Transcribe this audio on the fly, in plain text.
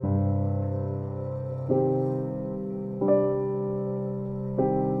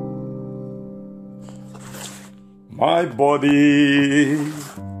My body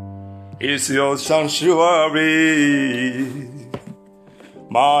is your sanctuary.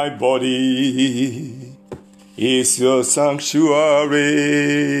 My body is your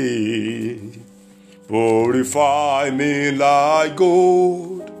sanctuary. Purify me like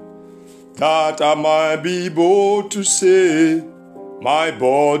gold, that I might be bold to say, my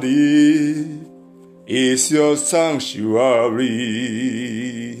body is your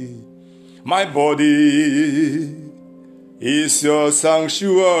sanctuary. My body is your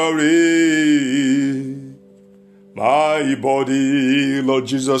sanctuary. My body, Lord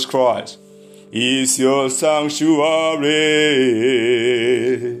Jesus Christ, is your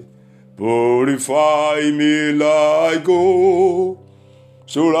sanctuary. Purify me like gold,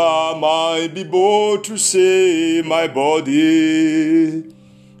 so I might be bold to say, my body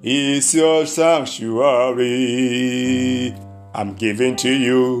is your sanctuary. I'm giving to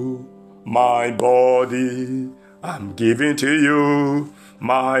you my body. I'm giving to you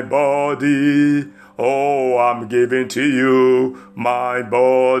my body. Oh, I'm giving to you my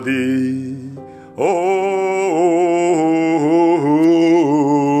body. Oh,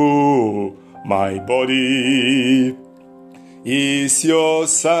 my body is your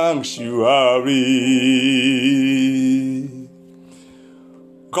sanctuary.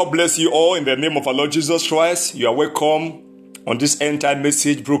 God bless you all in the name of our Lord Jesus Christ. You are welcome on this end time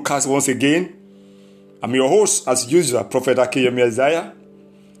message broadcast once again. I'm your host, as usual, Prophet Akeyemi Isaiah.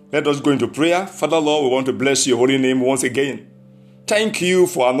 Let us go into prayer. Father Lord, we want to bless your holy name once again. Thank you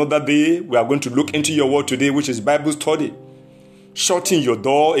for another day. We are going to look into your word today, which is Bible study. Shutting your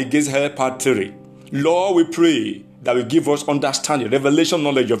door against hell, part 3. Lord, we pray that you give us understanding, revelation,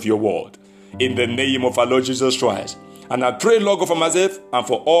 knowledge of your word. In the name of our Lord Jesus Christ. And I pray, Lord God, for myself and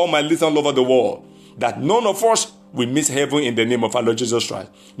for all my listeners all over the world, that none of us will miss heaven in the name of our Lord Jesus Christ.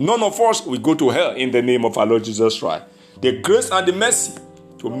 None of us will go to hell in the name of our Lord Jesus Christ. The grace and the mercy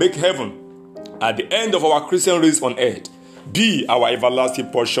to make heaven at the end of our Christian race on earth be our everlasting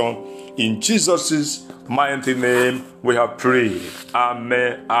portion. In Jesus' mighty name we have prayed.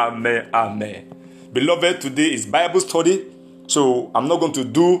 Amen, amen, amen. Beloved, today is Bible study, so I'm not going to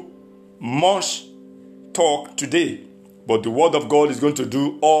do much talk today, but the word of God is going to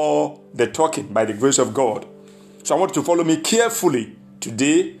do all the talking by the grace of God. So I want you to follow me carefully.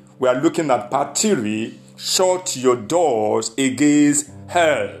 Today, we are looking at part 3, shut your doors against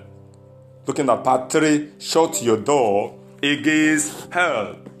hell. Looking at part 3, shut your door against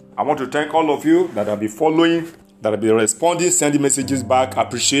hell. I want to thank all of you that have been following, that have been responding, sending messages back,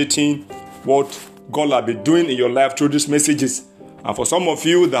 appreciating what God has been doing in your life through these messages. And for some of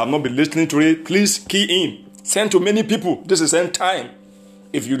you that have not been listening to it, please key in. Send to many people. This is end time.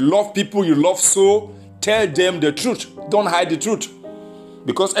 If you love people, you love soul, tell them the truth. Don't hide the truth.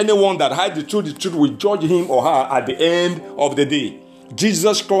 Because anyone that hides the truth will judge him or her at the end of the day.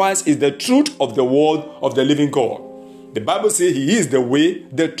 Jesus Christ is the truth of the word of the living God. The Bible says he is the way,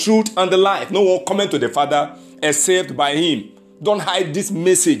 the truth, and the life. No one coming to the Father except by him. Don't hide this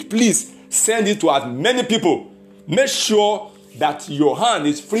message. Please send it to as many people. Make sure that your hand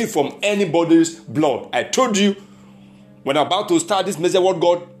is free from anybody's blood. I told you when I'm about to start this message what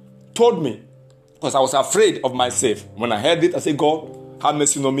God told me, because I was afraid of myself. When I heard it, I said, God, have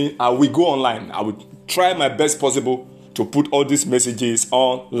mercy on me. I will go online. I will try my best possible to put all these messages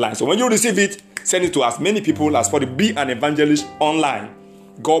online. So when you receive it, send it to as many people as possible. Be an evangelist online.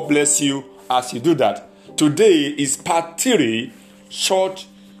 God bless you as you do that. Today is part 3. Shut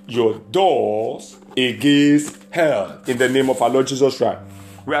your doors against hell. In the name of our Lord Jesus Christ.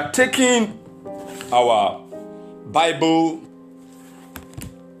 We are taking our Bible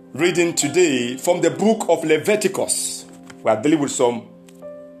reading today from the book of Leviticus. We are dealing with some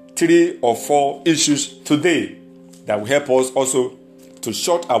 3 or 4 issues today that will help us also to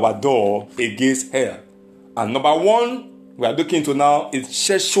shut our door against hell. And number 1 we are looking into now is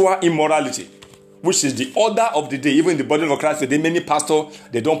sexual immorality, which is the order of the day. Even in the body of Christ today, many pastors,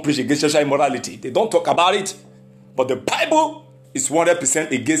 they don't preach against sexual immorality. They don't talk about it. But the Bible is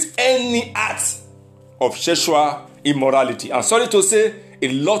 100% against any act of sexual immorality. I'm sorry to say,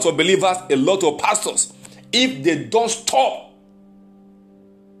 a lot of believers, a lot of pastors, if they don't stop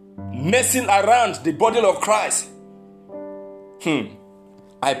messing around the body of Christ,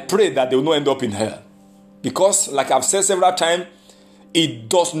 I pray that they will not end up in hell. Because, like I've said several times, it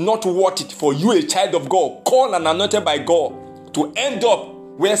does not worth it for you, a child of God, called and anointed by God, to end up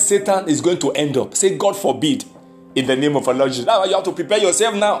where Satan is going to end up. Say, God forbid, in the name of our Lord Jesus. Now you have to prepare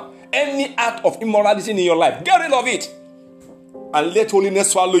yourself now. Any act of immorality in your life, get rid of it. And let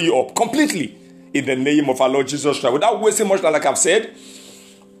holiness swallow you up completely. in the name of our Lord Jesus Christ. Without wasting much time, like I've said,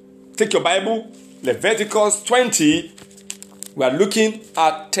 take your Bible, Leviticus 20. We are looking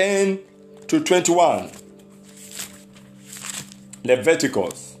at 10 to 21.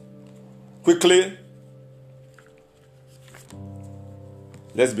 Leviticus. Quickly.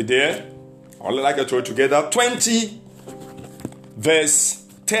 Let's be there. I would like to throw it together. 20, verse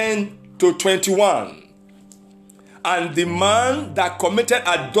 10 to 21. And the man that committed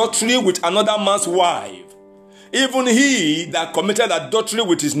adultery with another man's wife, even he that committed adultery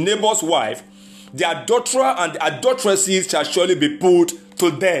with his neighbor's wife, the adulterer and the adulteresses shall surely be put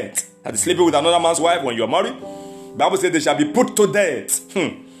to death. And sleeping with another man's wife when you are married, the Bible says they shall be put to death.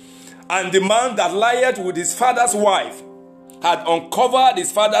 And the man that lieth with his father's wife had uncovered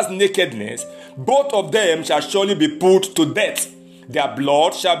his father's nakedness, both of them shall surely be put to death. Their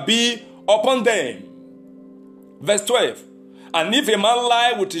blood shall be upon them. Verse 12. And if a man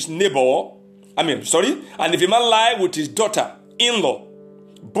lie with his neighbor, and if a man lie with his daughter-in-law,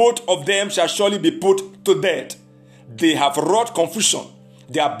 both of them shall surely be put to death. They have wrought confusion.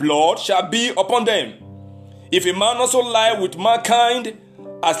 Their blood shall be upon them. If a man also lie with mankind,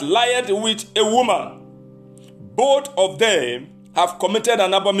 as lieth with a woman, both of them have committed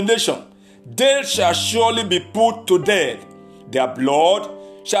an abomination. They shall surely be put to death. Their blood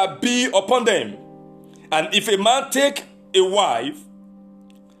shall be upon them. And if a man take a wife,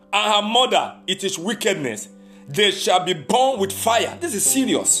 and her mother, it is wickedness, they shall be burned with fire. This is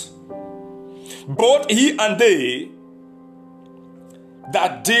serious. Both he and they,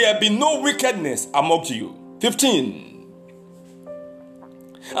 that there be no wickedness among you. 15.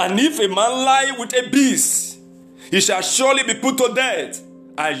 And if a man lie with a beast, he shall surely be put to death,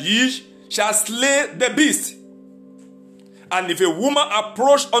 and ye shall slay the beast. And if a woman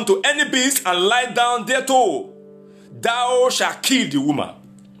approach unto any beast and lie down thereto, thou shalt kill the woman.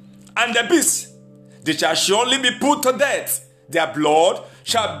 And the beast, they shall surely be put to death. Their blood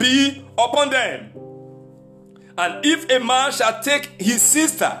shall be upon them. And if a man shall take his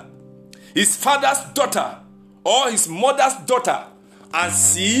sister, his father's daughter, or his mother's daughter, and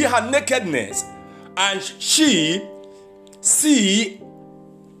see her nakedness, and she see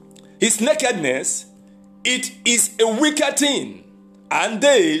his nakedness, it is a wicked thing, and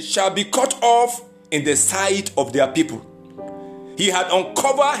they shall be cut off in the sight of their people. He had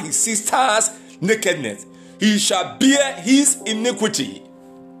uncovered his sister's nakedness. He shall bear his iniquity.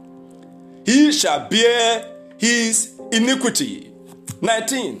 He shall bear his iniquity.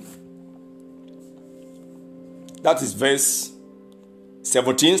 19. That is verse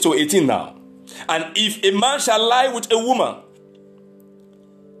 17 to 18 now. And if a man shall lie with a woman,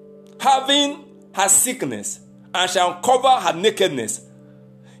 having her sickness, and shall uncover her nakedness,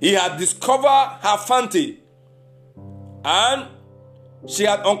 he had discovered her vanity, and she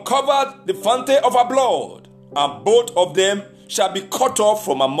had uncovered the vanity of her blood, and both of them shall be cut off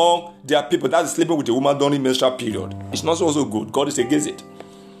from among their people. That is sleeping with a woman during menstrual period. It's not also good. God is against it.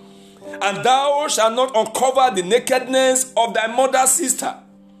 And thou shalt not uncover the nakedness of thy mother's sister,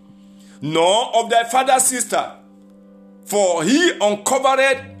 nor of thy father's sister, for he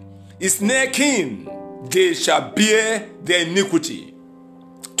uncovered his naked, they shall bear their iniquity.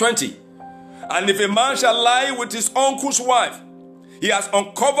 20. And if a man shall lie with his uncle's wife, he has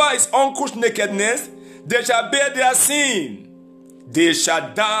uncovered his uncle's nakedness, they shall bear their sin. They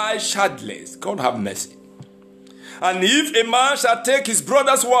shall die childless. God have mercy. And if a man shall take his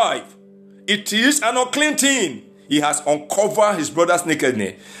brother's wife, it is an unclean thing. He has uncovered his brother's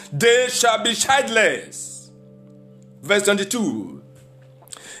nakedness. They shall be childless. Verse 22.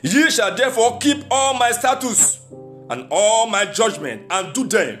 Ye shall therefore keep all my statutes and all my judgment, and do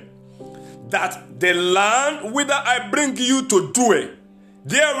them, that the land whither I bring you to dwell,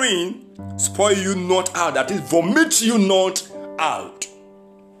 therein spoil you not out, that is, vomit you not out.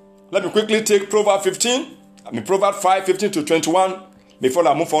 Let me quickly take Proverbs 5, 15 to 21. Before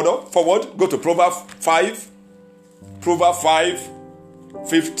I move forward, go to Proverbs 5,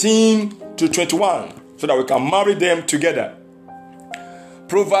 15 to 21, so that we can marry them together.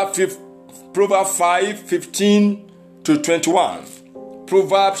 Proverbs 5, 15 to 21.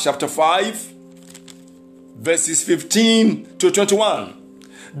 Proverbs chapter 5, verses 15 to 21.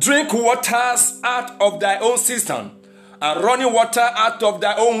 Drink waters out of thy own cistern, and running water out of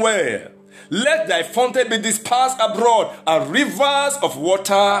thy own well. Let thy fountain be dispersed abroad, and rivers of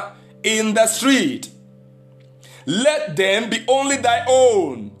water in the street. Let them be only thy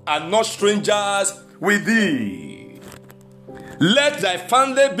own, and not strangers with thee. Let thy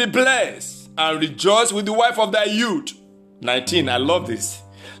family be blessed, and rejoice with the wife of thy youth. 19, I love this.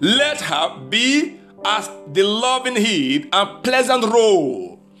 Let her be as the loving heat and pleasant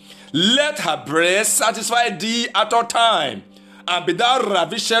roe. Let her breast satisfy thee at all time, and be thou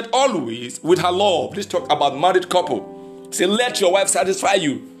ravished always with her love. Please talk about married couple. Say, let your wife satisfy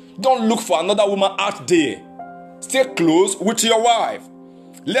you. Don't look for another woman out there. Stay close with your wife.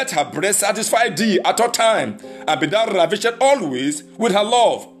 Let her breast satisfy thee at all time, and be thou ravished always with her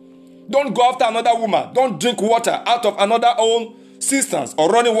love. Don't go after another woman. Don't drink water out of another own cisterns, or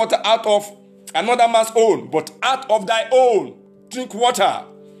running water out of another man's own, but out of thy own. Drink water.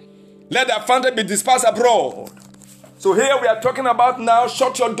 Let thy fountain be dispersed abroad. So here we are talking about now,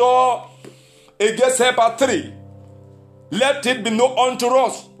 shut your door against helper 3. Let it be known unto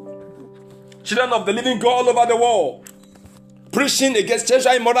us, children of the living God all over the world. Preaching against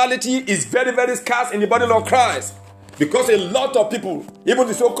sexual immorality is very, very scarce in the body of Christ. Because a lot of people, even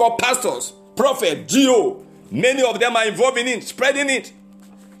the so-called pastors, prophets, GO, many of them are involved in it, spreading it.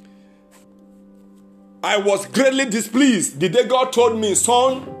 I was greatly displeased the day God told me,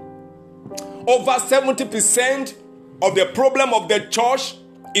 son, over 70% of the problem of the church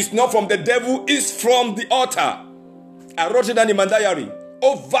is not from the devil, it's from the altar. I wrote it down in my diary.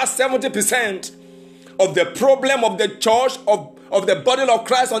 Over 70% of the problem of the church, of the body of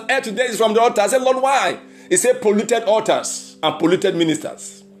Christ on earth today is from the altar. I said, Lord, why? He said polluted altars and polluted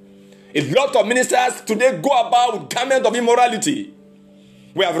ministers. A lot of ministers today go about with garment of immorality.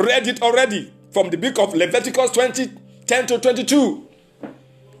 We have read it already from the book of Leviticus 20:10 to 22.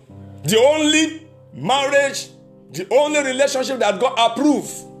 The only marriage, the only relationship that God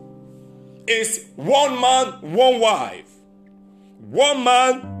approves is one man, one wife. One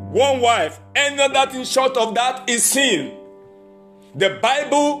man, one wife. Any other thing short of that is sin. The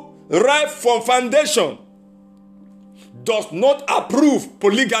Bible, right from foundation, does not approve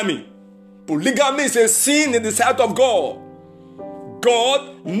polygamy. Polygamy is a sin in the sight of God.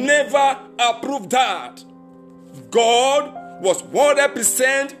 God never approved that. God was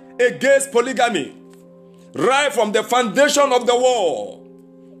 100% against polygamy. Right from the foundation of the world,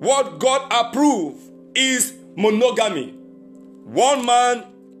 what God approved is monogamy. One man,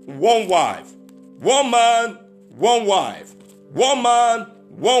 one wife. One man, one wife. One man,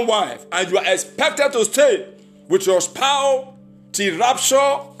 one wife. And you are expected to stay with your spouse till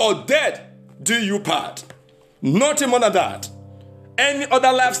rapture or death do you part. Nothing more than that. Any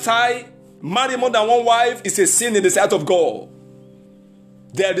other lifestyle, marry more than one wife, is a sin in the sight of God.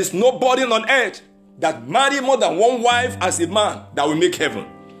 There is nobody on earth that marry more than one wife as a man that will make heaven.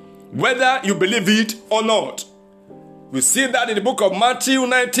 Whether you believe it or not. We see that in the book of Matthew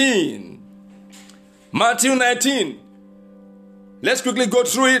 19. Matthew 19. Let's quickly go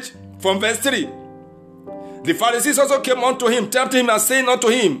through it from verse 3. The Pharisees also came unto him, tempting him and saying unto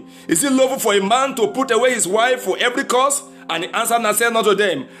him, is it lawful for a man to put away his wife for every cause? And he answered and said unto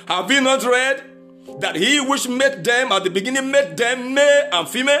them, have you not read that he which made them at the beginning made them male and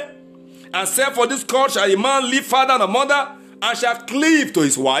female? And said, for this cause shall a man leave father and mother, and shall cleave to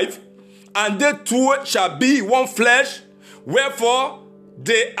his wife, and they two shall be one flesh. Wherefore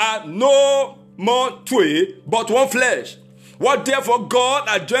they are no more two, but one flesh. What therefore God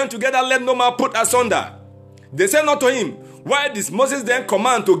hath joined together, let no man put asunder. They said unto him, why did Moses then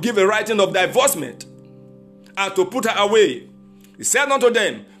command to give a writing of divorcement, and to put her away? He said unto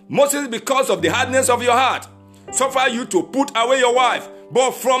them, Moses, because of the hardness of your heart, suffer you to put away your wife.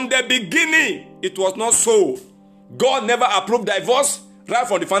 But from the beginning, it was not so. God never approved divorce. Right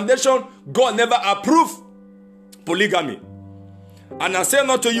from the foundation, God never approved polygamy. And I say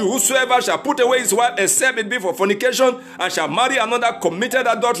unto you, whosoever shall put away his wife, except it be for fornication, and shall marry another, committed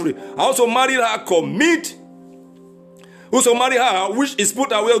adultery. I also marry her, whoso marry her, which is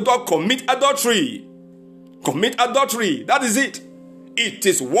put away, doth commit adultery. Commit adultery. That is it. It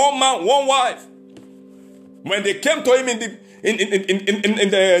is one man, one wife. When they came to him in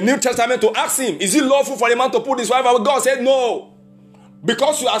the New Testament to ask him, is it lawful for a man to put his wife away? God said no.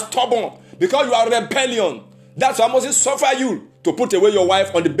 Because you are stubborn, because you are rebellion. That's why Moses suffered you to put away your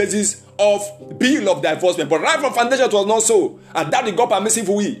wife on the basis of bill of divorcement. But right from foundation, it was not so. And that is God permissive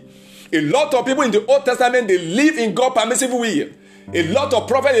will. A lot of people in the Old Testament, they live in God permissive will. A lot of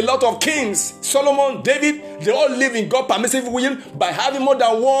prophets, a lot of kings, Solomon, David, they all live in God permissive will by having more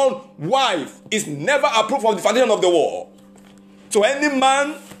than one wife. It's never approved from the foundation of the world. So any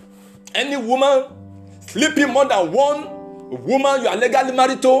man, any woman, sleeping more than one woman you are legally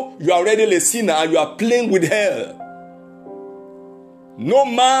married to, you are already a sinner and you are playing with hell. No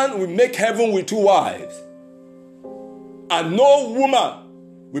man will make heaven with two wives. And no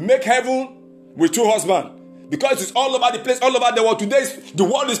woman will make heaven with two husbands. Because it's all over the place, all over the world. Today, the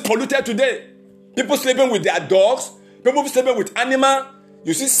world is polluted today. People sleeping with their dogs. People sleeping with animals.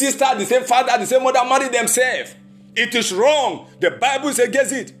 You see sisters, the same father, the same mother marry themselves. It is wrong. The Bible is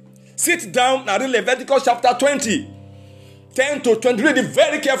against it. Sit down and read Leviticus chapter 20. 10 to 20. Read it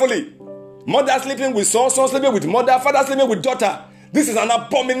very carefully. Mother sleeping with son, son sleeping with mother, father sleeping with daughter. This is an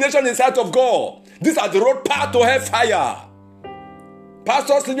abomination in the sight of God. These are the road path to hellfire.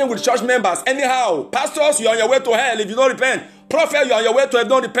 Pastors sleeping with church members. Anyhow, pastors, you're on your way to hell if you don't repent. Prophet, you're on your way to hell,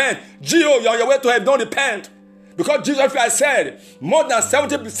 don't repent. Geo, you're on your way to hell, don't repent. Because Jesus Christ said, more than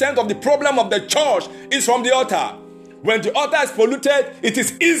 70% of the problem of the church is from the altar. When the altar is polluted, it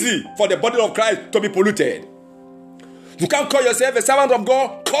is easy for the body of Christ to be polluted. You can't call yourself a servant of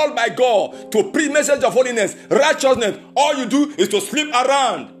God, called by God to preach message of holiness, righteousness. All you do is to sleep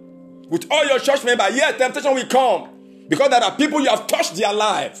around with all your church members. Yes, temptation will come. Because there are people you have touched their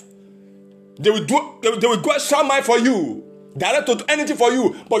life. They will go extra mile for you. Direct to do anything for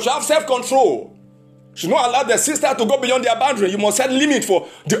you. But you have self-control. You should not allow the sister to go beyond their boundary. You must set limit for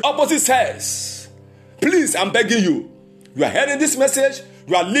the opposite sex. Please, I'm begging you. You are hearing this message.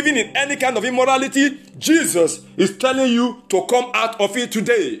 You are living in any kind of immorality. Jesus is telling you to come out of it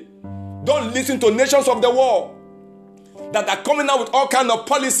today. Don't listen to nations of the world that are coming out with all kinds of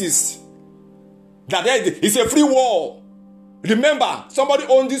policies. That it's a free world. Remember, somebody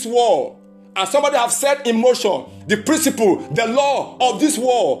owns this world. And somebody have set in motion the principle, the law of this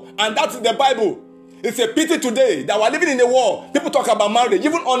world. And that's the Bible. It's a pity today that we're living in a world. People talk about marriage,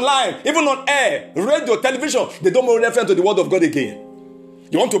 even online, even on air, radio, television. They don't make reference to the word of God again.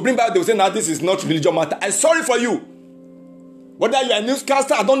 You want to bring back, they will say, now this is not religion matter. I'm sorry for you. Whether you are a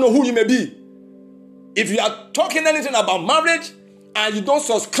newscaster, I don't know who you may be. If you are talking anything about marriage and you don't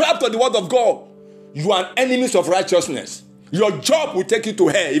subscribe to the word of God, you are an enemy of righteousness. Your job will take you to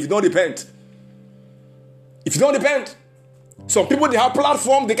hell if you don't repent. If you don't repent. Some people, they have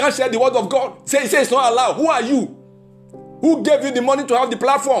platform, they can't share the word of God. Say it's not allowed. Who are you? Who gave you the money to have the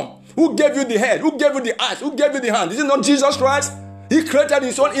platform? Who gave you the head? Who gave you the eyes? Who gave you the hand? Is it not Jesus Christ? He created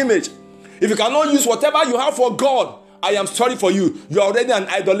his own image. If you cannot use whatever you have for God, I am sorry for you. You are already an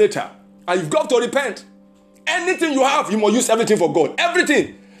idolater. And you've got to repent. Anything you have, you must use everything for God.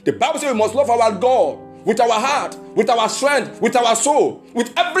 Everything. The Bible says we must love our God with our heart, with our strength, with our soul,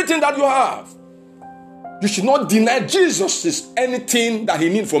 with everything that you have. You should not deny Jesus anything that he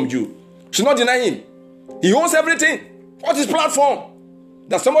needs from you. You should not deny him. He owns everything. What's his platform?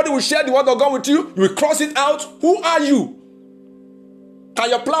 That somebody will share the word of God with you, you will cross it out. Who are you?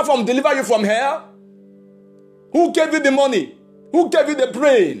 Can your platform deliver you from hell? Who gave you the money? Who gave you the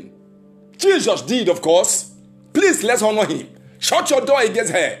brain? Jesus did, of course. Please, let's honor him. Shut your door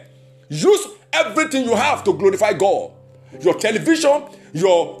against hell. Use everything you have to glorify God. Your television,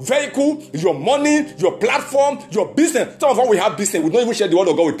 your vehicle, your money, your platform, your business. Some of us, we have business. We don't even share the word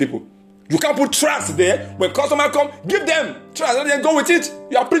of God with people. You can't put trust there. When customers come, give them trust. Let them go with it.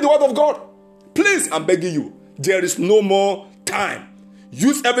 You have preached the word of God. Please, I'm begging you. There is no more time.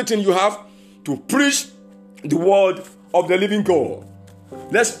 Use everything you have to preach the word of the living God.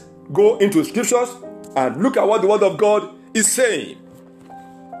 Let's go into scriptures and look at what the word of God is saying.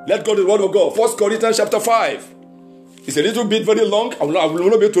 Let's go to the word of God. 1 Corinthians chapter 5. It's a little bit very long. I will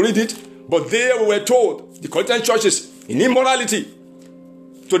not be able to read it. But there we were told, the Corinthian churches, in immorality,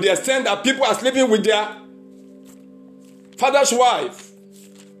 to the extent that people are sleeping with their father's wife.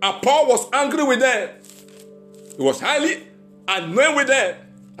 And Paul was angry with them. He was highly annoyed with them.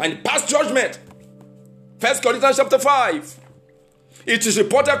 And he passed judgment. 1 Corinthians chapter 5. It is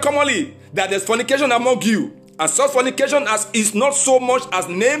reported commonly that there is fornication among you. And such fornication as is not so much as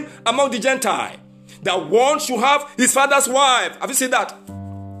named among the Gentiles. That one should have his father's wife. Have you seen that?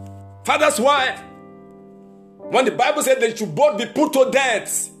 Father's wife. When the Bible said they should both be put to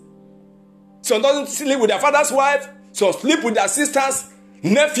death. Some doesn't sleep with their father's wife. Some sleep with their sisters,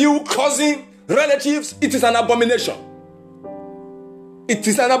 nephew, cousin, relatives. It is an abomination. It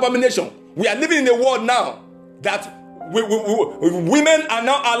is an abomination. We are living in a world now that women are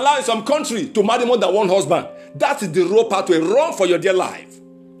now allowed in some country to marry more than one husband. That is the road pathway. Run for your dear life.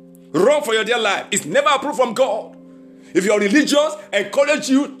 Run for your dear life. It's never approved from God. If your religions encourage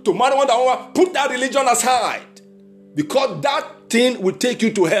you to marry more than one, put that religion aside. Because that thing will take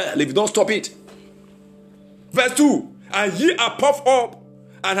you to hell if you don't stop it. Verse 2. And ye are puffed up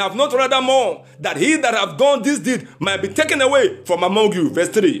and have not rather more, that he that have done this deed might be taken away from among you. Verse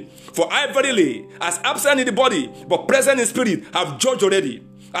 3. For I verily, as absent in the body, but present in spirit, have judged already,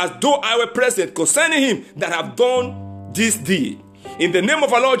 as though I were present, concerning him that have done this deed. In the name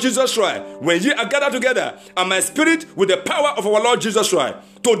of our Lord Jesus Christ, when ye are gathered together, and my spirit with the power of our Lord Jesus Christ,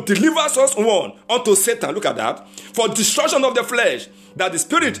 to deliver us one unto Satan, look at that, for destruction of the flesh, that the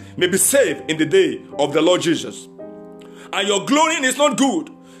spirit may be saved in the day of the Lord Jesus. And your glorying is not good.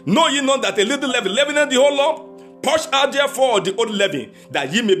 Know ye not that a little leaven leaveneth the whole lump? Purge out therefore the old leaven,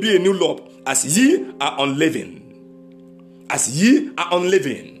 that ye may be a new lump, as ye are unleavened. As ye are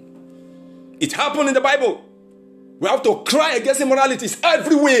unleavened. It happened in the Bible. We have to cry against immoralities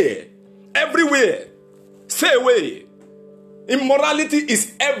everywhere. Everywhere. Stay away. Immorality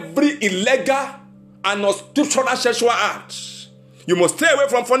is every illegal and unscriptural sexual act. You must stay away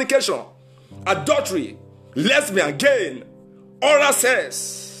from fornication, adultery, lesbian, gay, oral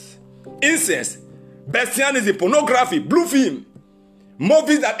sex, incest, bestiality, pornography, blue film,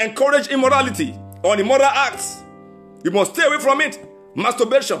 movies that encourage immorality or immoral acts. You must stay away from it.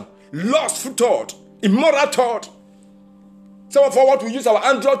 Masturbation, lustful thought, immoral thought. Some of us, what we use our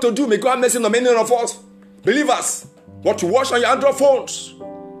Android to do, may God have mercy on many of us. Believers, what you watch on your Android phones.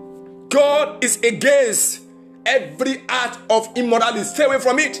 God is against every act of immorality. Stay away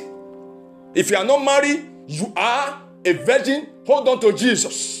from it. If you are not married, you are a virgin, hold on to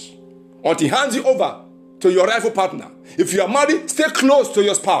Jesus until he hands you over to your rightful partner. If you are married, stay close to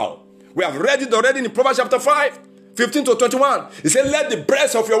your spouse. We have read it already in Proverbs chapter 5, 15 to 21. It said, let the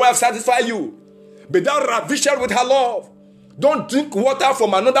breast of your wife satisfy you. Be thou ravished with her love. Don't drink water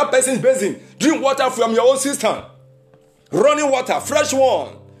from another person's basin. Drink water from your own cistern. Running water, fresh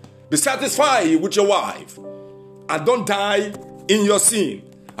one. Be satisfied with your wife. And don't die in your sin.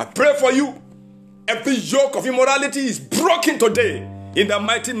 I pray for you. Every yoke of immorality is broken today. In the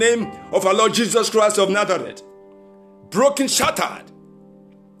mighty name of our Lord Jesus Christ of Nazareth. Broken, shattered.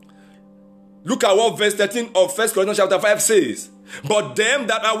 Look at what verse 13 of 1 Corinthians chapter 5 says. But them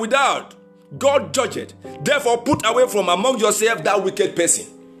that are without, God judgeth. Therefore put away from among yourselves that wicked person.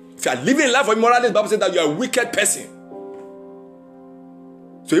 If you are living a life of immorality, the Bible says that you are a wicked person.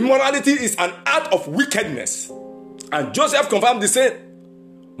 So immorality is an act of wickedness. And Joseph confirmed the same.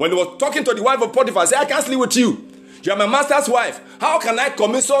 When he was talking to the wife of Potiphar, he said, I can't sleep with you. You are my master's wife. How can I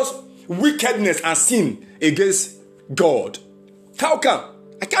commit such wickedness and sin against God? How can?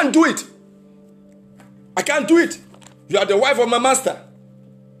 I can't do it. I can't do it. You are the wife of my master.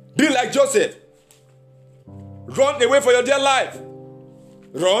 Be like Joseph. Run away for your dear life.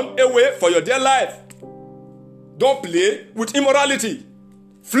 Run away for your dear life. Don't play with immorality.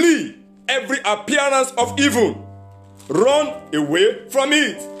 Flee every appearance of evil. Run away from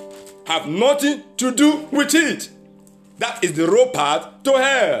it. Have nothing to do with it. That is the road path to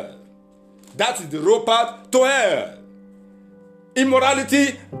hell. That is the road path to hell.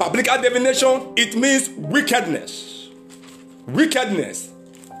 Immorality, biblical definition, it means wickedness. Wickedness.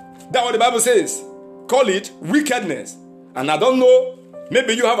 That's what the Bible says. Call it wickedness. And I don't know,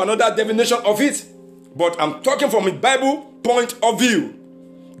 maybe you have another definition of it. But I'm talking from a Bible point of view.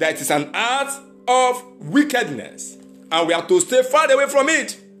 That it is an act of wickedness. And we have to stay far away from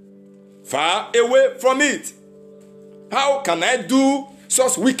it. Far away from it. How can I do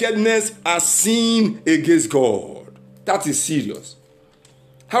such wickedness and sin against God? That is serious.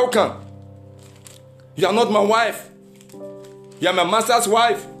 How come? You are not my wife. You are my master's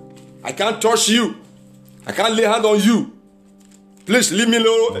wife. I can't touch you. I can't lay hand on you. Please leave me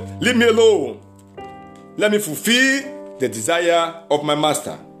alone. Leave me alone. Let me fulfill the desire of my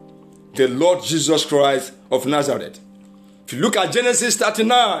master, the Lord Jesus Christ of Nazareth. If you look at Genesis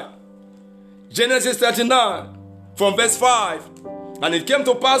 39, from verse 5, and it came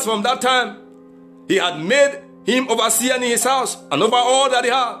to pass from that time, he had made him overseer in his house, and over all that he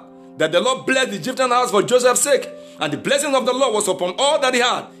had, that the Lord blessed the Egyptian house for Joseph's sake, and the blessing of the Lord was upon all that he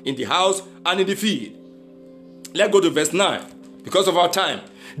had, in the house and in the field. Let's go to verse 9, because of our time.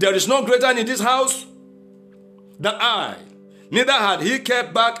 There is no greater in this house than I, neither had he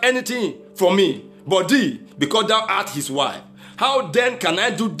kept back anything from me, but thee, because thou art his wife. How then can I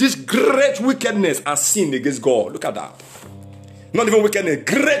do this great wickedness and sin against God? Look at that. Not even wickedness,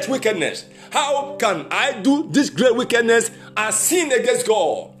 great wickedness. How can I do this great wickedness and sin against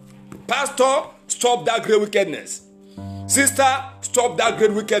God? Pastor, stop that great wickedness. Sister, stop that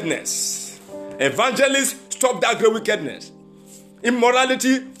great wickedness. Evangelist, stop that great wickedness.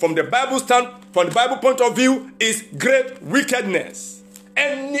 Immorality from the Bible point of view is great wickedness.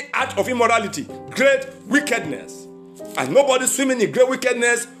 Any act of immorality, great wickedness. And nobody swimming in great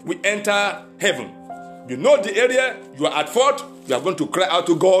wickedness will enter heaven. You know the area you are at fault, you are going to cry out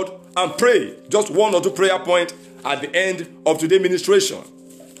to God and pray. Just one or two prayer points at the end of today's ministration.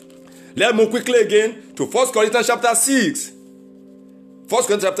 Let's move quickly again to 1 Corinthians chapter 6. 1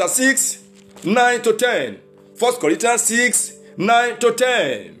 Corinthians chapter 6, 9 to 10. 1 Corinthians 6, 9 to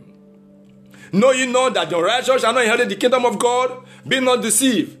 10. Know ye not that the righteous shall not inherit the kingdom of God? Be not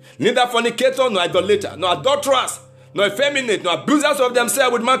deceived. Neither fornicator, nor idolater, nor adulterers, nor effeminate, nor abusers of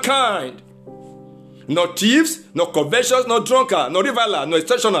themselves with mankind, nor thieves, nor covetous, nor drunkard, nor reviler, nor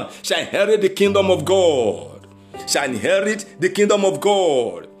extortioner shall inherit the kingdom of God. shall inherit the kingdom of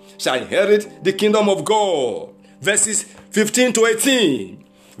God. Shall inherit the kingdom of God. Verses 15 to 18.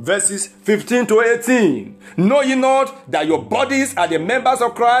 Verses 15 to 18. Know ye not that your bodies are the members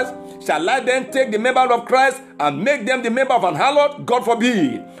of Christ? Shall I then take the member of Christ and make them the member of an harlot? God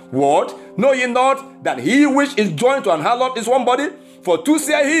forbid. What? Know ye not that he which is joined to an harlot is one body? For two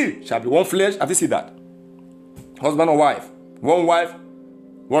say he shall be one flesh. Have you seen that? Husband or wife. Wife,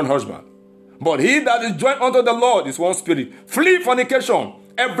 one husband. But he that is joined unto the Lord is one spirit. Flee fornication.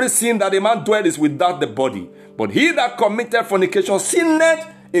 Every sin that a man doeth is without the body. But he that committed fornication sinneth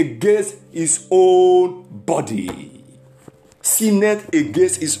against his own body. Sinneth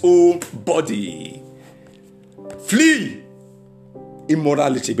against his own body. Flee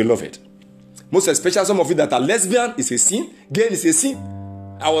immorality, beloved. Most especially some of you that are lesbian is a sin. Gay is a sin.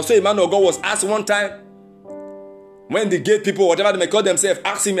 I was so a man of God was asked one time, when the gay people, whatever they may call themselves,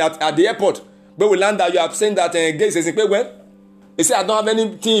 asked him at the airport, where we land that you are saying that gay is a sin. When? He said, I don't have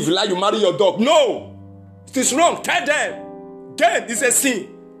anything. If you like, you marry your dog. No! It is wrong. Tell them. Gay is a sin.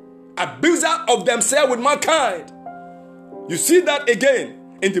 Abuser of themselves with mankind. You see that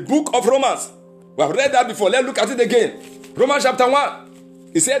again in the book of Romans. We have read that before. Let's look at it again. Romans chapter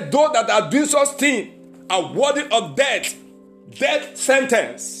 1. He said, those that are doing such things are worthy of death. Death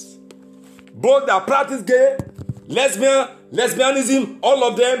sentence. Both that practice gay, lesbianism, all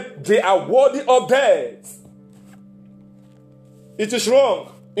of them, they are worthy of death. It is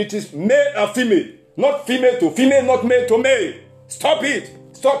wrong. It is male and female. Not female to female, not male to male. Stop it.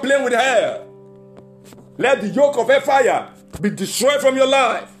 Stop playing with hair. Let the yoke of fire be destroyed from your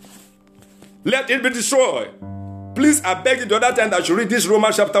life. Let it be destroyed. Please, I beg you the other time that you read this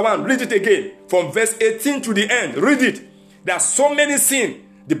Romans chapter 1. Read it again. From verse 18 to the end. Read it. There are so many sins.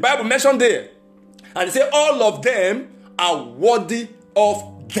 The Bible mentioned there. And it says all of them are worthy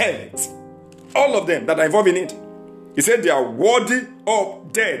of death. All of them that are involved in it. He said they are worthy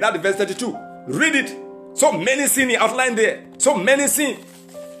of death. That's verse 32. Read it. So many sins outlined there. So many sins.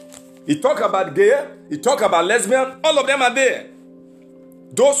 He talk about gay. He talk about lesbian. All of them are there.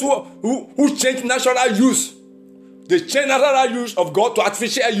 Those who change natural use. They change natural use of God to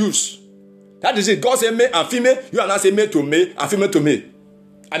artificial use. That is it. God say male and female. You are not say male to male and female to male.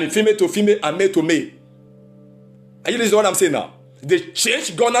 I mean female to female and male to male. Are you listening to what I'm saying now? They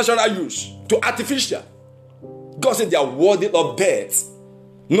change God's natural use to artificial. God said they are worthy of death.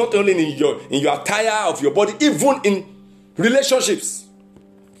 Not only in your attire of your body, even in relationships.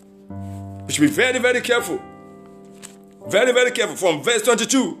 We should be very, very careful. Very, very careful. From verse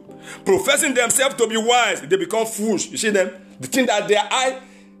 22. Professing themselves to be wise, they become fools. You see them? They think that their eye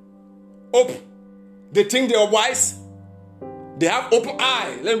open. They think they are wise. They have open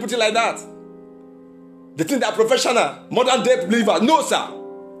eye. Let me put it like that. They think they are professional. Modern day believers. No, sir.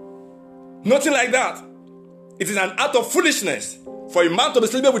 Nothing like that. It is an act of foolishness for a man to be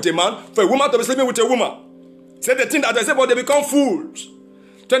sleeping with a man, for a woman to be sleeping with a woman. Say the thing that they say, but they become fools.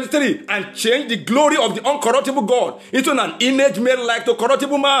 23. And change the glory of the uncorruptible God into an image made like to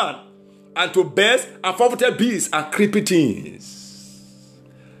corruptible man, and to birds and four-footed beasts and creepy things.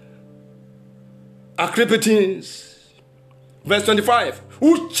 And creepy things. Verse 25.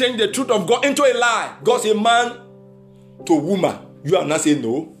 Who changed the truth of God into a lie? God said man to woman. You are not saying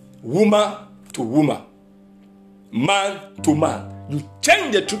no. Woman to woman. Man to man. You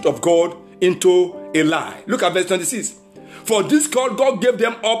change the truth of God into a lie. Look at verse 26. For this cause God gave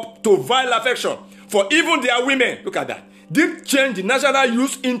them up to vile affection. For even their women, look at that, did change the natural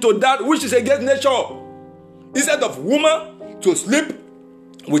use into that which is against nature. Instead of woman to sleep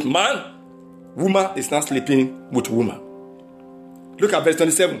with man, woman is not sleeping with woman. Look at verse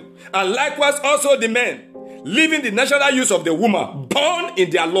 27. And likewise also the men, leaving the natural use of the woman, born in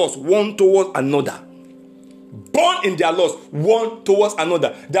their lust one towards another. Born in their lust one towards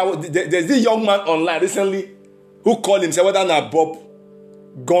another. There's this young man online recently who called himself whether not Bob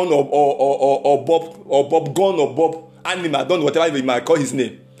Gun or Bob Gun or Bob Animal, I don't know, whatever you might call his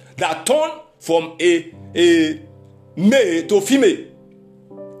name, that turned from a male to female.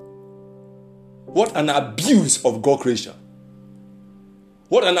 What an abuse of God's creation.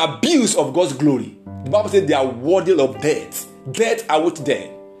 What an abuse of God's glory. The Bible says they are worthy of death. Death are with them.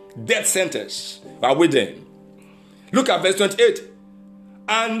 Death sentence are with them. Look at verse 28.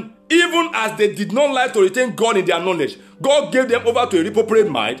 And even as they did not like to retain God in their knowledge, God gave them over to a reprobate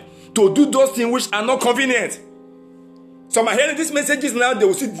mind to do those things which are not convenient. Some are hearing these messages now, they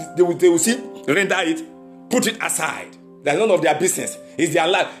will see, render it, put it aside. That's none of their business. It's their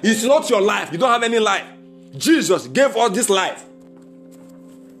life. It's not your life. You don't have any life. Jesus gave us this life.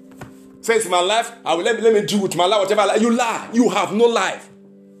 Says my life, I will let me do with my life, whatever. You lie. You have no life.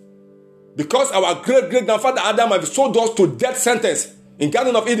 Because our great-great-grandfather Adam had sold us to death sentence in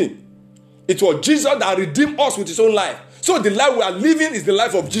Garden of Eden. It was Jesus that redeemed us with his own life. So the life we are living is the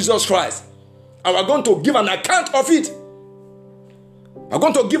life of Jesus Christ. And we're going to give an account of it. We're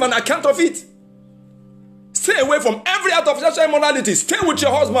going to give an account of it. Stay away from every act of sexual immorality. Stay with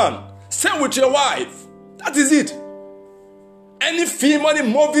your husband. Stay with your wife. That is it. Any film, any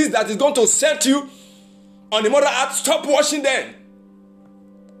movies that is going to set you on the moral act, stop watching them.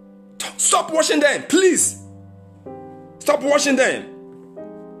 Stop watching them, please. Stop watching them.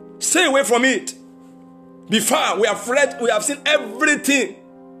 Stay away from it. Be far. We have read, we have seen everything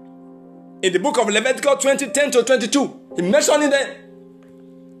in the book of Leviticus 20:10-22. He mentioned them.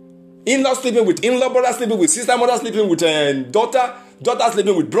 In-law sleeping with in-law, brother sleeping with sister, mother sleeping with daughter, daughter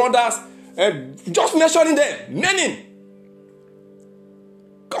sleeping with brothers. Just mentioning them, naming.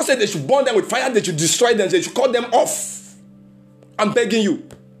 God said they should burn them with fire, they should destroy them, they should cut them off. I'm begging you.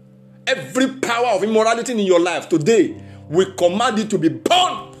 Every power of immorality in your life today, we command it to be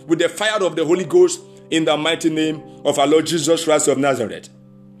burned with the fire of the Holy Ghost in the mighty name of our Lord Jesus Christ of Nazareth.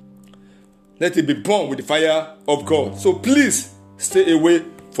 Let it be burned with the fire of God. So please stay away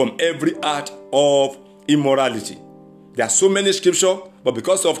from every act of immorality. There are so many scriptures, but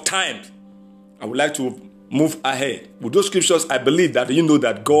because of time, I would like to move ahead. With those scriptures, I believe that you know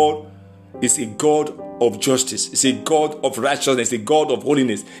that God is a God of justice. It's a God of righteousness. It's a God of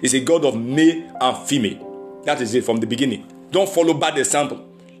holiness. It's a God of male and female. That is it from the beginning. Don't follow bad example.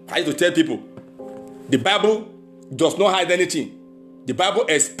 I used to tell people, the Bible does not hide anything. The Bible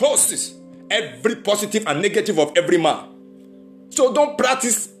exposes every positive and negative of every man. So don't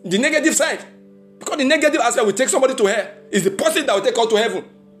practice the negative side. Because the negative aspect will take somebody to hell. It's the positive that will take us to heaven.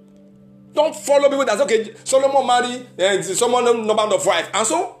 Don't follow people that say, okay, Solomon married someone no band of wife. And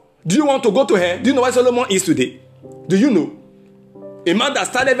so, do you want to go to hell? Do you know where Solomon is today? Do you know? A man that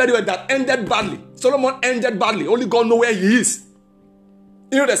started very well, that ended badly. Solomon ended badly. Only God knows where he is.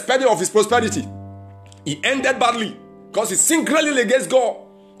 Irrespective of his prosperity. He ended badly. Because he sinned greatly against God.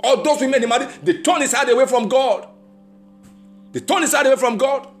 All those women he married, they turned his heart away from God. They turned his heart away from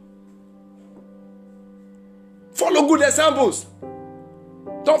God. Follow good examples.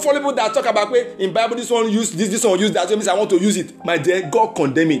 Don't follow people that talk about, in Bible, this one use this one use that. So means I want to use it. My dear, God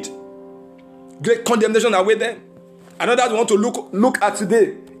condemn it. Great condemnation away there. Another we want to look at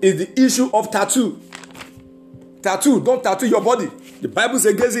today is the issue of tattoo. Tattoo. Don't tattoo your body. The Bible is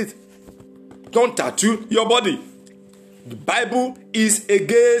against it. Don't tattoo your body. The Bible is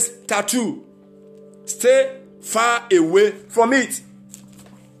against tattoo. Stay far away from it.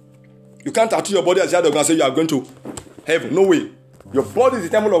 You can't tattoo your body as you're going to say you are going to heaven. No way. Your body is the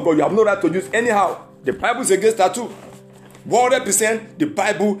temple of God. You have no right to use anyhow. The Bible is against tattoo. 100% the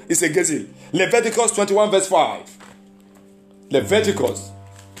Bible is against it. Leviticus 21 verse 5. Leviticus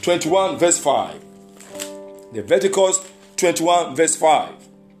 21 verse 5. Leviticus 21 verse 5.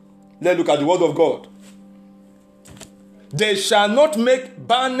 Let's look at the word of God. They shall not make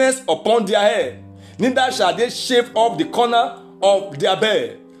baldness upon their head, neither shall they shave off the corner of their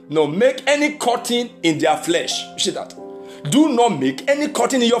beard, nor make any cutting in their flesh. You see that? Do not make any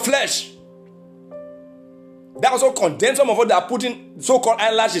cutting in your flesh. That also condemns some of us that are putting so-called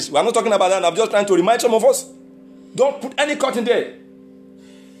eyelashes. We are not talking about that. I'm just trying to remind some of us. Don't put any cutting there.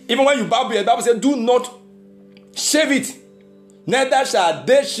 Even when you barb your, the Bible says, do not shave it. Neither shall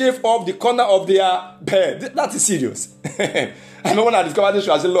they shave off the corner of their beard. That is serious. I know when I discovered this,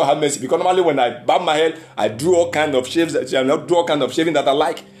 I said, Lord have mercy. Because normally when I barb my head, I do all kind of shaves. I do all kind of shaving that I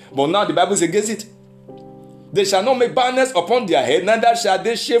like. But now the Bible is against it. They shall not make baldness upon their head, neither shall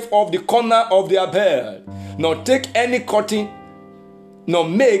they shave off the corner of their beard, nor take any cutting, nor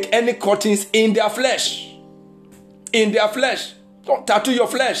make any cuttings in their flesh. In their flesh. Don't tattoo your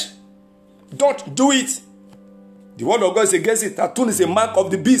flesh. Don't do it. The word of God is against it. Tattoo is a mark of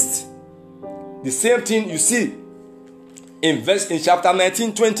the beast. The same thing you see in chapter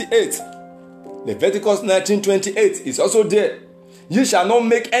 19:28. Leviticus 19:28 is also there. You shall not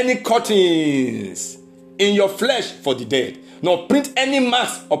make any cuttings in your flesh for the dead, nor print any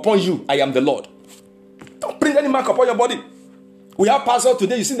marks upon you. I am the Lord. Don't print any mark upon your body. We have pastors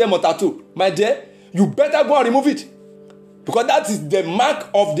today, you see them on tattoo. My dear, you better go and remove it. Because that is the mark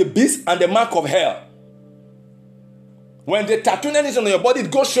of the beast and the mark of hell. When they tattoo anything on your body,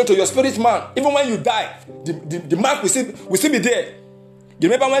 it goes straight to your spirit man. Even when you die, the mark will still be there. You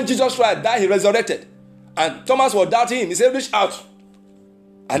remember when Jesus Christ died, he resurrected. And Thomas was doubting him. He said, reach out.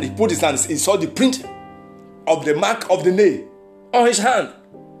 And he put his hands. He saw the print of the mark of the nail on his hand.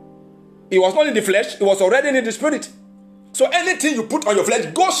 It was not in the flesh, it was already in the spirit. So anything you put on your flesh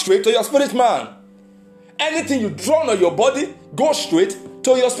goes straight to your spirit man. Anything you draw on your body goes straight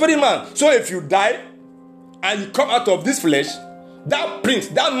to your spirit man. So if you die and you come out of this flesh, that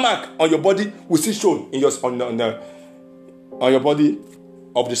print, that mark on your body will still show in your on your body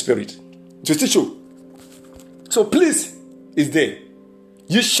of the spirit. It will still show. So please, it's there.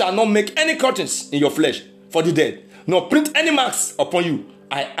 You shall not make any cuttings in your flesh for the dead, nor print any marks upon you.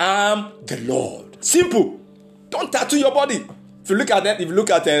 I am the Lord. Simple. Don't tattoo your body. If you look at that, if you look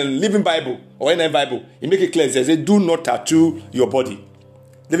at a Living Bible or any Bible, it make it clear. It says, do not tattoo your body.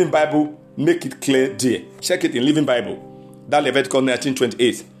 Living Bible, make it clear there. Check it in Living Bible. That Leviticus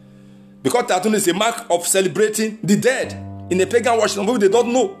 19:28. Because tattoo is a mark of celebrating the dead in a pagan worship. Some people, they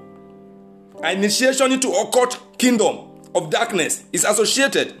don't know. An initiation into occult kingdom of darkness is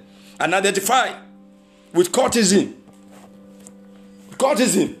associated and identified with cultism.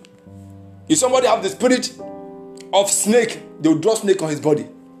 Cultism. If somebody have the spirit of snake, they will draw snake on his body.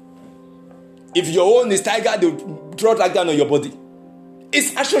 If your own is tiger, they will draw tiger on your body.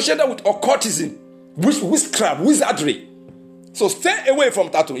 It's associated with occultism, witchcraft, wizardry. So stay away from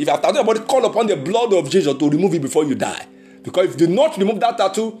tattoo. If you have tattoo your body, call upon the blood of Jesus to remove it before you die. Because if you do not remove that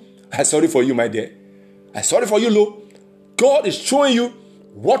tattoo, I'm sorry for you, my dear. I'm sorry for you, Lord. God is showing you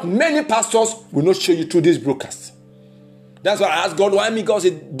what many pastors will not show you through this broadcast. That's why I asked God, why me? God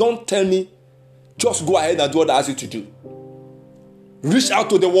said, don't tell me. Just go ahead and do what I ask you to do. Reach out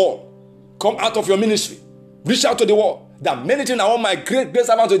to the world. Come out of your ministry. Reach out to the world. There are many things I want my great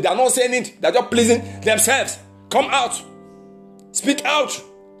servants to do. They are not saying it. They are just pleasing themselves. Come out. Speak out.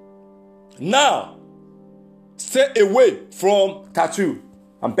 Now, stay away from tattoo.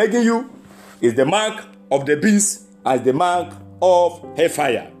 I'm begging you. It's the mark of the beast as the mark of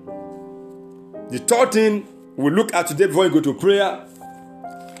hellfire. The third thing we look at today before we go to prayer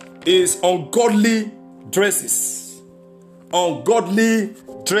is ungodly dresses. Ungodly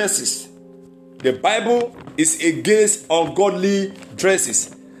dresses. The Bible is against ungodly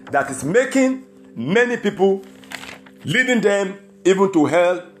dresses that is making many people, leading them even to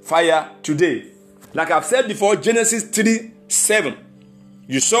hell fire today. Like I've said before, Genesis 3:7.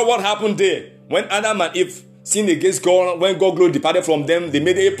 You saw what happened there when Adam and Eve sinned against God. When God glory departed from them, they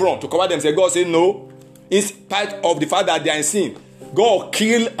made an apron to cover themselves. God said no. In spite of the fact that they are in sin, God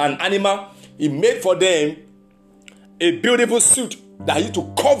killed an animal. He made for them a beautiful suit that used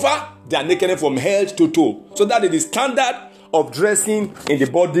to cover their nakedness from head to toe. So that is the standard of dressing in the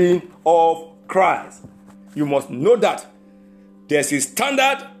body of Christ. You must know that there's a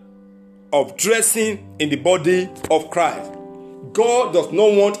standard of dressing in the body of Christ. God does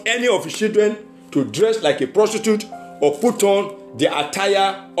not want any of his children to dress like a prostitute or put on the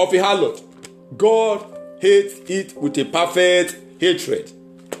attire of a harlot. God hates it with a perfect hatred.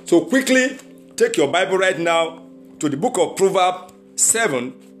 So quickly, take your Bible right now to the book of Proverbs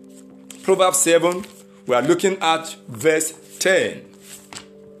 7. Proverbs 7, we are looking at verse 10.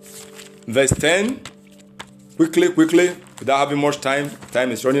 Verse 10. Quickly, without having much time.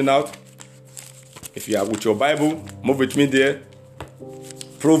 Time is running out. If you are with your Bible, move with me there.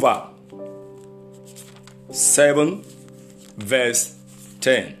 Proverbs 7, verse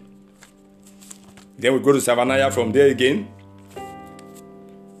 10. Then we go to Zephaniah from there again.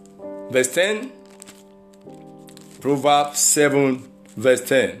 Verse 10. Proverbs 7, verse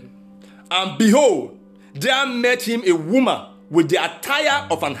 10. And behold, there met him a woman with the attire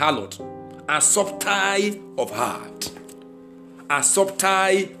of an harlot, and subtile of heart. And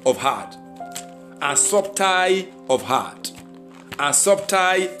subtile of heart. And subtile of heart. And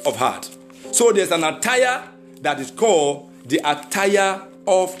subtile of heart. So there's an attire that is called the attire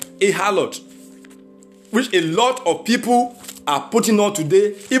of a harlot, which a lot of people are putting on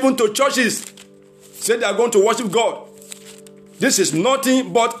today, even to churches. Say they are going to worship God. This is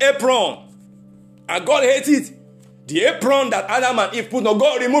nothing but apron. And God hates it. The apron that Adam and Eve put on,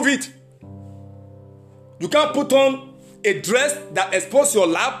 God remove it. You can't put on a dress that exposes your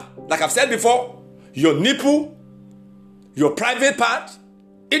lap, like I've said before, your nipple, your private part.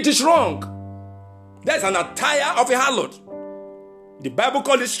 It is wrong. That's an attire of a harlot. The Bible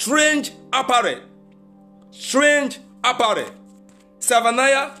calls it strange apparel. Strange apparel.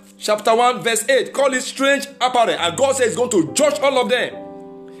 Zephaniah chapter 1 verse 8 call it strange apparel. And God says he's going to judge all of them.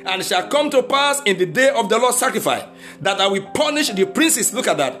 And it shall come to pass in the day of the Lord's sacrifice that I will punish the princes, look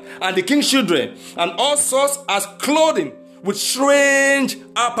at that, and the king's children, and all sorts as clothing with strange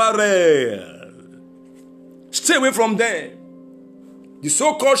apparel. Stay away from them. The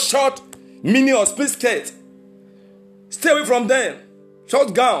so-called short, mini or split skirt. Stay away from them.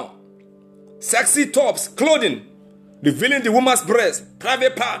 Short gown, sexy tops, clothing, revealing the woman's breast,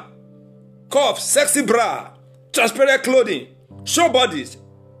 private part, cuffs, sexy bra, transparent clothing, show bodies,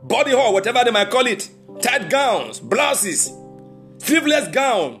 body haul, whatever they might call it, tight gowns, blouses, sleeveless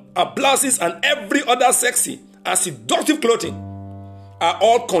gown and blouses and every other sexy and seductive clothing are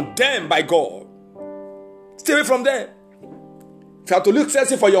all condemned by God. Stay away from them. If you have to look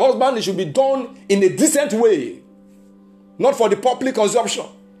sexy for your husband, it should be done in a decent way, not for the public consumption.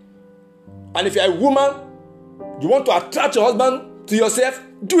 And if you're a woman, you want to attract your husband to yourself,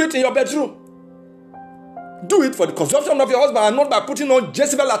 do it in your bedroom. Do it for the consumption of your husband and not by putting on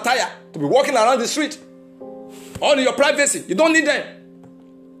Jezebel attire to be walking around the street. All in your privacy. You don't need them.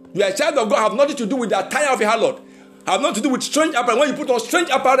 You are a child of God, have nothing to do with the attire of a harlot. Have nothing to do with strange apparel. When you put on strange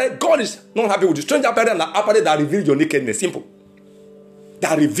apparel, God is not happy with the strange apparel and the apparel that reveals your nakedness. Simple.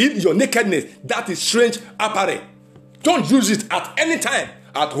 That reveals your nakedness. That is strange apparel. Don't use it at any time.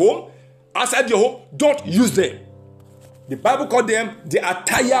 At home, outside your home, don't use them. The Bible called them the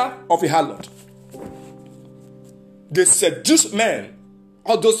attire of a harlot. They seduce men,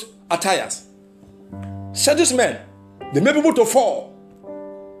 all those attires. Seduce men. They make people to fall.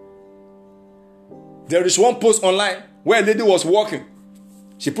 There is one post online where a lady was walking.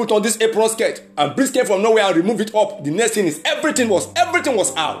 She put on this apron skirt and breeze came from nowhere and removed it up. The next thing is everything was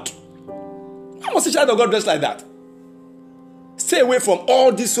out. How must a child of God dress like that? Stay away from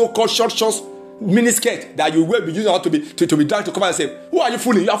all these so-called short shorts, mini skirt that you will be using to be dragged to come and say, who are you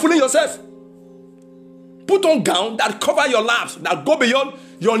fooling? You are fooling yourself. Put on gown that cover your laps, that go beyond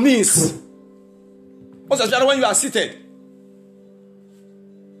your knees. What's especially when you are seated?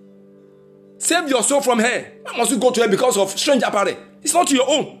 Save your soul from her. Why must you go to her because of strange apparel? It's not your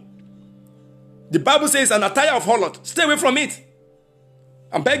own. The Bible says an attire of harlot. Stay away from it.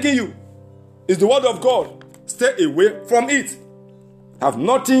 I'm begging you. It's the word of God. Stay away from it. Have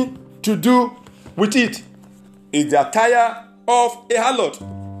nothing to do with it. It's the attire of a harlot.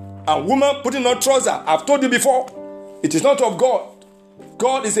 A woman putting on trousers. I've told you before. It is not of God.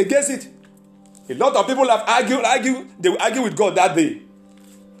 God is against it. A lot of people have argued. They will argue with God that day.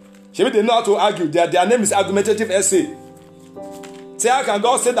 Maybe they know how to argue. Their name is argumentative essay. Say, how can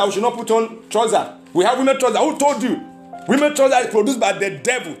God say that we should not put on trousers? We have women trousers. Who told you? Women trousers is produced by the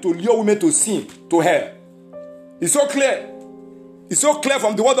devil to lure women to sin, to hell. It's so clear. It's so clear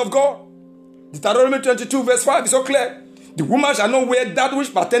from the word of God. Deuteronomy 22 verse 5 is so clear. The woman shall not wear that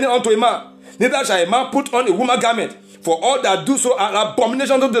which pertaineth unto a man. Neither shall a man put on a woman garment. For all that do so are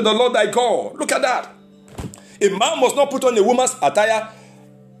abomination unto the Lord thy God. Look at that. A man must not put on a woman's attire,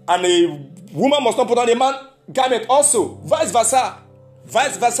 and a woman must not put on a man's garment also. Vice versa.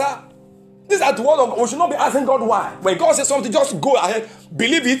 Vice versa. These are the word of God. We should not be asking God why. When God says something, just go ahead,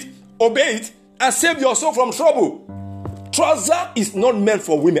 believe it, obey it, and save your soul from trouble. Trouser is not meant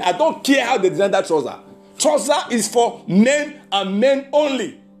for women. I don't care how they design that trouser. Trouser is for men and men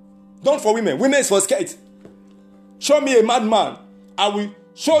only. Not for women. Women is for skirt. Show me a madman. I will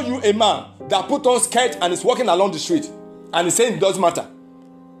show you a man that put on skirt and is walking along the street and is saying it doesn't matter.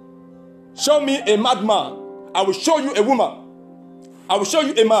 Show me a madman. I will show you a woman. I will show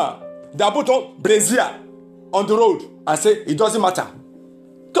you a man that put on brassiere on the road and say it doesn't matter.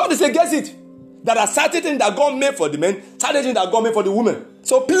 God is against it. There are certain things that God made for the men, certain things that God made for the women.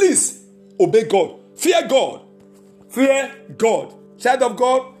 So please obey God. Fear God. Fear God. Child of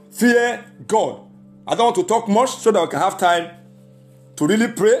God, fear God. I don't want to talk much so that I can have time to really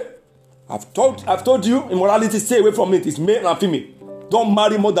pray. I've told you, immorality, stay away from it. It's male and female. Don't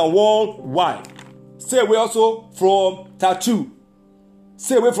marry more than one wife. Stay away also from tattoo.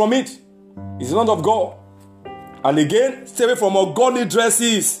 Stay away from it. It's not of God. And again, stay away from ungodly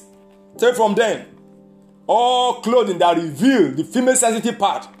dresses. Stay away from them. All clothing that reveal the female sensitive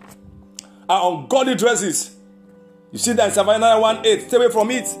part are ungodly dresses. You see that in Psalm 1:8. Stay away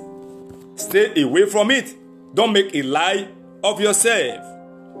from it. Stay away from it. Don't make a lie of yourself.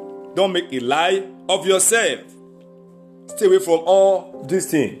 Don't make a lie of yourself. Stay away from all these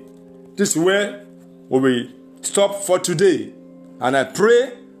things. This is where we will stop for today. And I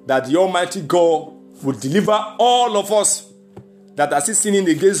pray that the Almighty God will deliver all of us that are still sinning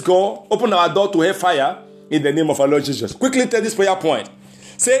against God. Open our door to hellfire in the name of our Lord Jesus. Quickly take this prayer point.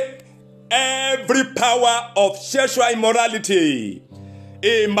 Say, every power of sexual immorality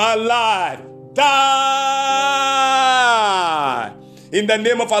in my life, die. In the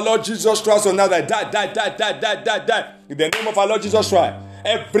name of our Lord Jesus Christ, so now die. In the name of our Lord Jesus Christ.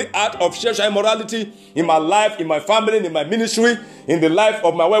 Every act of sexual immorality in my life, in my family, in my ministry, in the life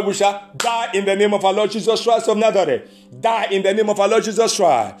of my well-wisher, die in the name of our Lord Jesus Christ of Nazareth. Die in the name of our Lord Jesus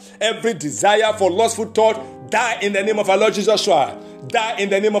Christ. Every desire for lustful thought, die in the name of our Lord Jesus Christ. Die in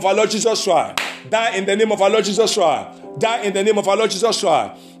the name of our Lord Jesus Christ. Die in the name of our Lord Jesus Christ. Die in the name of our Lord Jesus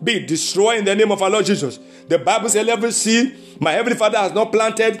Christ. Be destroyed in the name of our Lord Jesus. The Bible says, every seed my heavenly Father has not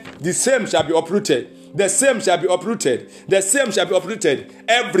planted, the same shall be uprooted. The same shall be uprooted. The same shall be uprooted.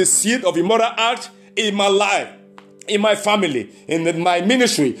 Every seed of immoral act in my life, in my family, in my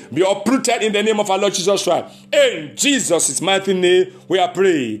ministry, be uprooted in the name of our Lord Jesus Christ. In Jesus' mighty name, we are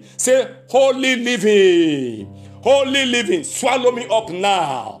praying. Say, holy living, swallow me up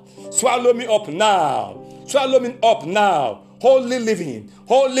now. Swallow me up now. Swallow me up now. Holy living,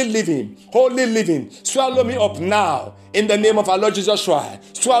 swallow me up now in the name of our Lord Jesus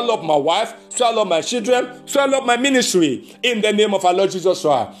Christ. Swallow up my wife, swallow up my children, swallow up my ministry in the name of our Lord Jesus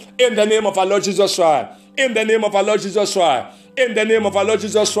Christ. In the name of our Lord Jesus Christ. In the name of our Lord Jesus Christ. In the name of our Lord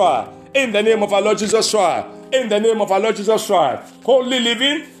Jesus Christ. In the name of our Lord Jesus Christ. In the name of our Lord Jesus Christ. Holy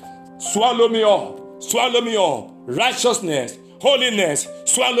living, swallow me up. Swallow me up. Righteousness, holiness,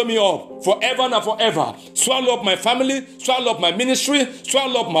 swallow me up forever and forever. Swallow up my family, swallow up my ministry,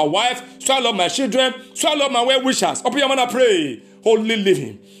 swallow up my wife, swallow up my children, swallow up my well wishers. Open your mouth and pray. Holy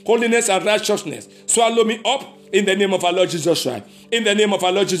living, holiness and righteousness, swallow me up in the name of our Lord Jesus Christ. In the name of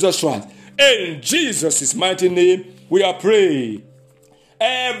our Lord Jesus Christ. In Jesus' mighty name, we are praying.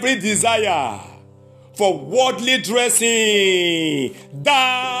 Every desire for worldly dressing,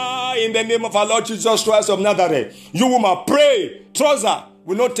 die in the name of our Lord Jesus Christ of Nazareth. You woman, pray. Trouser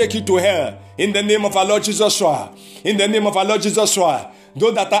will not take you to hell. In the name of our Lord Jesus Christ. In the name of our Lord Jesus Christ.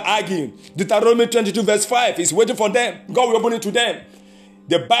 Those that are arguing, Deuteronomy 22 verse 5 is waiting for them. God will open it to them.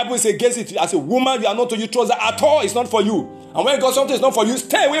 The Bible is against it. As a woman, you are not to use trouser at all. It's not for you. And when God something is not for you,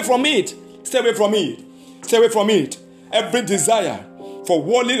 stay away from it. Stay away from it. Stay away from it. Every desire for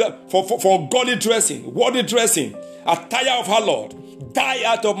worldly, for ungodly dressing, attire of our Lord, die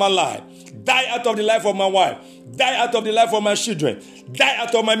out of my life, die out of the life of my wife, die out of the life of my children, die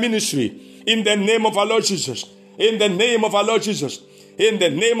out of my ministry, in the name of our Lord Jesus, in the name of our Lord Jesus, in the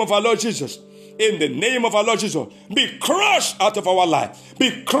name of our Lord Jesus, in the name of our Lord Jesus, be crushed out of our life,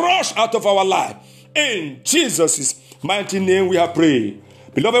 be crushed out of our life, in Jesus' mighty name we have prayed.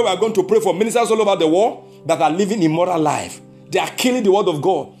 Beloved, we are going to pray for ministers all over the world that are living immoral life. They are killing the word of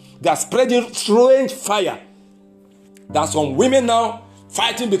God. They are spreading strange fire. There are some women now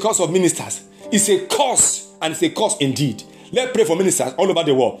fighting because of ministers. It's a curse, and it's a curse indeed. Let's pray for ministers all over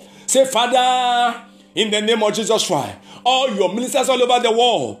the world. Say, Father, in the name of Jesus Christ, all your ministers all over the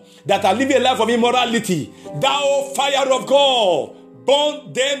world that are living a life of immorality, thou fire of God,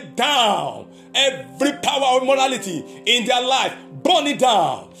 burn them down. Every power of immorality in their life, burn it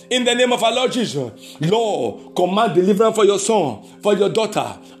down. In the name of our Lord Jesus. Lord, command deliverance for your son, for your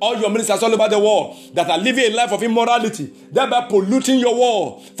daughter, all your ministers all over the world that are living a life of immorality, thereby polluting your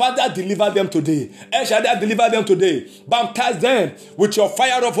world. Father, deliver them today. El Shaddai, deliver them today. Baptize them with your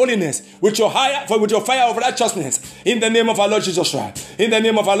fire of holiness, with your fire of righteousness. In the name of our Lord Jesus Christ. In the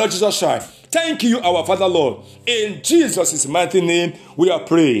name of our Lord Jesus Christ. Thank you, our Father, Lord. In Jesus' mighty name, we are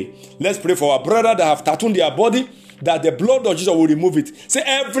praying. Let's pray for our brother that have tattooed their body, that the blood of Jesus will remove it. Say,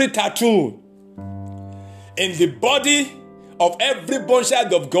 every tattoo in the body of every born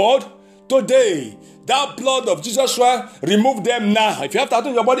child of God, today, that blood of Jesus Christ, remove them now. If you have tattoo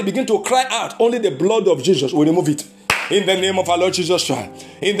in your body, begin to cry out. Only the blood of Jesus will remove it. In the name of our Lord Jesus Christ.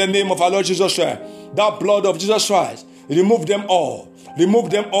 In the name of our Lord Jesus Christ. That blood of Jesus Christ, remove them all. Remove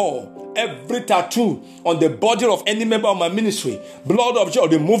them all. Every tattoo on the body of any member of my ministry, blood of Jesus,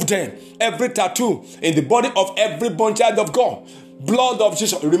 remove them. Every tattoo in the body of every born child of God, blood of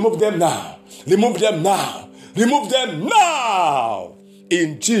Jesus, remove them now. Remove them now. Remove them now.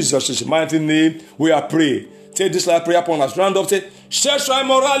 In Jesus' mighty name, we are praying. Take this like prayer upon us. Round up, say, sexual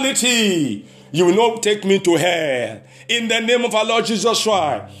immorality, you will not take me to hell. In the name of our Lord Jesus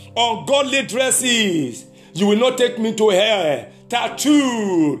Christ. Ungodly dresses, you will not take me to hell.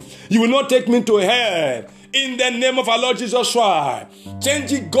 Tattoo, you will not take me to hell. In the name of our Lord Jesus Christ.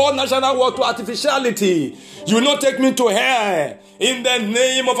 Changing God national word to artificiality, you will not take me to hell. In the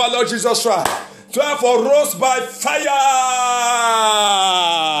name of our Lord Jesus Christ. 12 for roast by fire.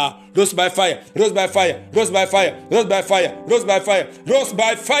 Roast by fire. Roast by fire. Roast by fire. Roast by fire. Roast by fire. Roast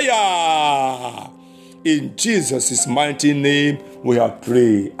by fire. In Jesus' mighty name we have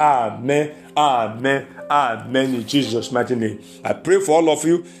prayed. Amen. Amen. Amen. In Jesus' mighty name. I pray for all of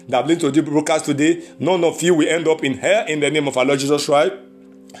you that have listened to the broadcast today. None of you will end up in hell in the name of our Lord Jesus Christ.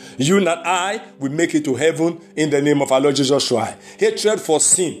 You and I will make it to heaven in the name of our Lord Jesus Christ. Hatred for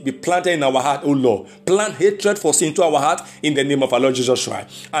sin be planted in our heart, O Lord. Plant hatred for sin to our heart in the name of our Lord Jesus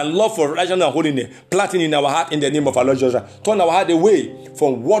Christ. And love for righteousness and holiness planting in our heart in the name of our Lord Jesus Christ. Turn our heart away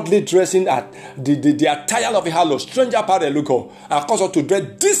from worldly dressing at the attire of a harlot, stranger apparel, look on, and cause us to dress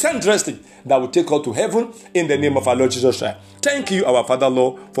decent dressing that will take us to heaven in the name of our Lord Jesus Christ. Thank you, our Father,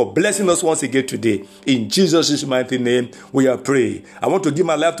 Lord, for blessing us once again today. In Jesus' mighty name, we are praying. I want to give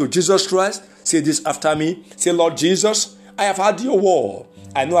my life to Jesus Christ. Say this after me. Say, Lord Jesus, I have heard your word.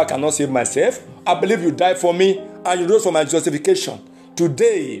 I know I cannot save myself. I believe you died for me and you rose for my justification.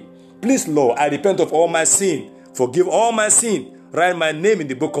 Today, please, Lord, I repent of all my sin. Forgive all my sin. Write my name in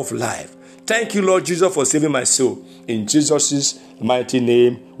the book of life. Thank you, Lord Jesus, for saving my soul. In Jesus' mighty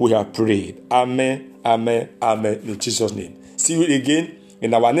name, we have prayed. Amen, amen, amen. In Jesus' name. See you again.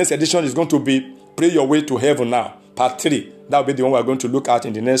 In our next edition is going to be Pray Your Way to Heaven Now, part 3. That will be the one we are going to look at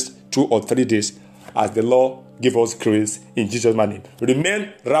in the next 2 or 3 days as the Lord give us grace in Jesus' name.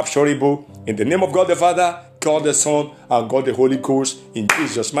 Remain rapturable in the name of God the Father, God the Son, and God the Holy Ghost in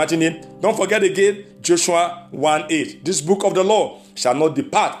Jesus' mighty name. Don't forget again, Joshua 1:8. This book of the law shall not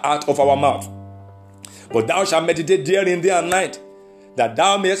depart out of our mouth, but thou shalt meditate therein day and night, that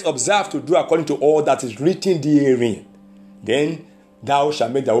thou mayest observe to do according to all that is written therein. Then thou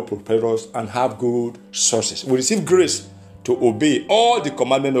shalt make thy way prosperous and have good success. We receive grace to obey all the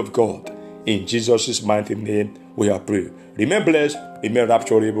commandments of God. In Jesus' mighty name, we are praying. Remain blessed, remain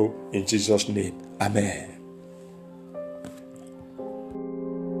rapturable. In Jesus' name, amen.